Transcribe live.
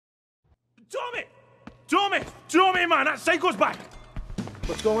Tommy! Tommy! Tommy, man, that psycho's back!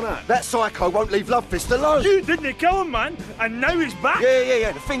 What's going on? That psycho won't leave Lovefist alone. You didn't kill him, man, and now he's back?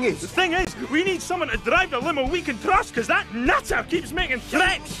 Yeah. The thing is, we need someone to drive the limo we can trust, because that nutter keeps making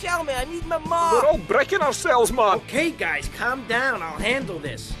threats! Shell me, I need my mom! We're all breaking ourselves, man! Okay, guys, calm down. I'll handle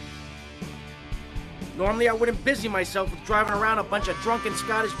this. Normally, I wouldn't busy myself with driving around a bunch of drunken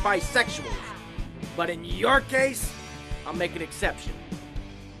Scottish bisexuals. But in your case, I'll make an exception.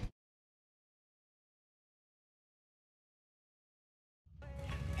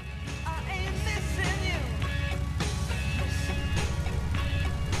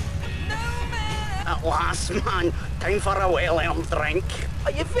 At last, man. Time for a well-earned drink.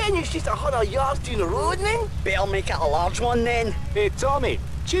 Are your venue's just 100 yards down the road, then? Better make it a large one, then. Hey, Tommy,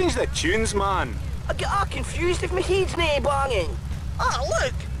 change the tunes, man. I get all confused if my head's nae banging. Ah,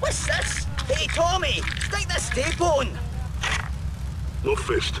 look! What's this? Hey, Tommy, stick this tape on.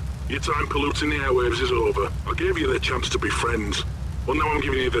 Lovefist, your time polluting the airwaves is over. I gave you the chance to be friends. Well, now I'm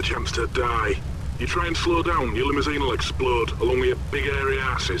giving you the chance to die. You try and slow down, your limousine will explode, along with your big airy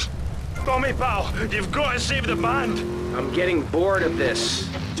asses. Tommy, pal, you've got to save the band! I'm getting bored of this.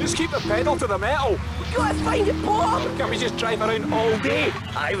 Just keep the pedal to the metal. We gotta find a bomb! Can't we just drive around all day?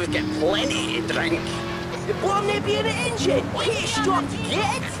 I would get plenty to drink. The bomb may be in the engine! Can't stop to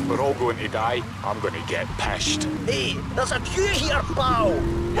get it! We're all going to die. I'm going to get pissed. Hey, there's a queue here, pal.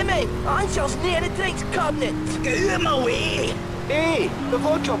 Hey man, Ansel's near the drinks cabinet! Get out of my way. Hey, the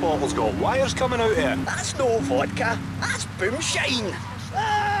vodka bottle's got wires coming out here. That's no vodka. That's boomshine.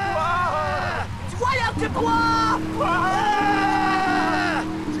 What out to blow!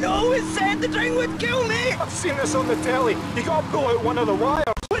 No one said the drink would kill me. I've seen this on the telly. You got to pull out one of the wires.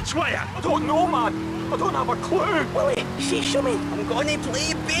 Which wire? I don't know, man. I don't have a clue. Willie, say something. I'm gonna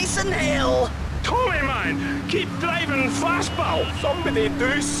play bass in hell. Tommy, man, keep driving fast, pal! Somebody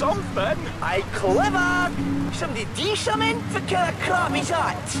do something. Aye, clever! Somebody do something? What kind of crap is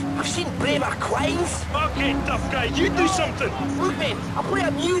that? I've seen braver quines. Okay, tough guy, you do something! Look, man, I play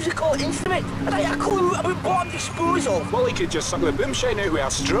a musical instrument, and I have a clue about bomb disposal. Well, he could just suck the boomshine out with a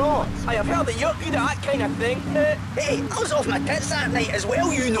straw. I have heard that you're good at that kind of thing. Hey, I was off my tits that night as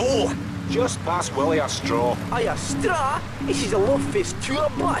well, you know. Just pass Willie a straw. Aye, a straw? This is a Lovefist tour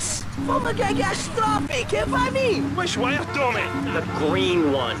bus. I'm gonna get a straw fake, if I mean. Which wire, Tommy? The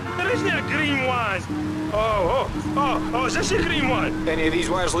green one. There isn't a green one! Oh, is this a green one? Any of these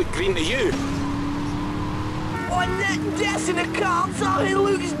wires look green to you? On that desk in the car, so it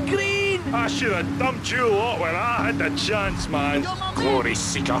looks green. I should have dumped you lot when I had the chance, man. Glory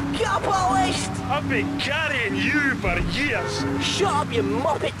seeker. Capitalist! I've been carrying you for years. Shut up, you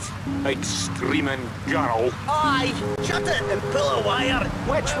muppet! Big screaming girl. Aye! Shut it and pull a wire.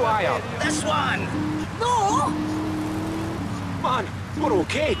 Which wire? This one. No! Man, we're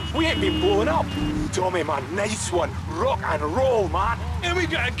okay. We ain't been blown up. Tommy, man, nice one. Rock and roll, man. And we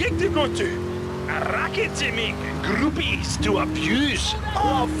got a gig to go to. A racket to make, groupies to abuse.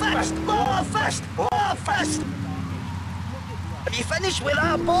 Oh, fist! Oh, fist! Oh, fist! Have you finished with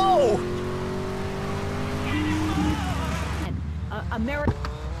that ball? America.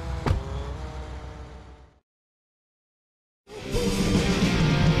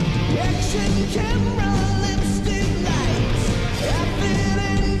 Action camera, lipstick lights,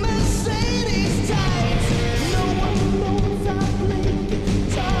 in Mercedes tights. No one knows I play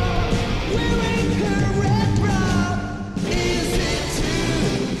guitar, wearing her red bra. Is it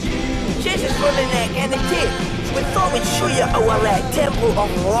true? Jesus running neck and the tape. We thought we'd show you our temple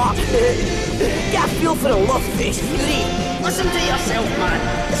of rock. Get a feel for the Lovefist fury. Listen to yourself, man.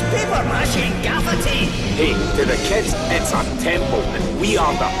 It's paper mache gaffer tape. Hey, to the kids, it's a temple, and we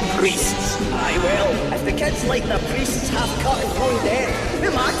are the priests. Aye, well, if the kids like their priests half cut and tone dead, who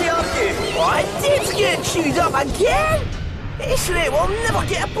am I to argue? What? Dave's getting chewed up again? This rate, we'll never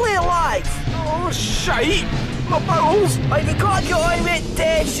get to play live. Oh, shite! My bowels! I've got to get on with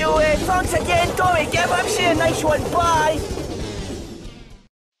it, so thanks again, Tommy. Give MC a nice one. Bye.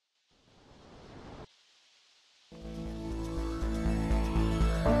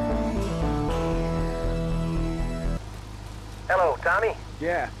 Hello, Tommy.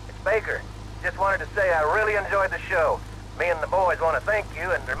 Yeah. It's Baker. Just wanted to say I really enjoyed the show. Me and the boys want to thank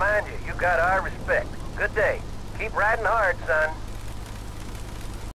you and remind you, you got our respect. Good day. Keep riding hard, son.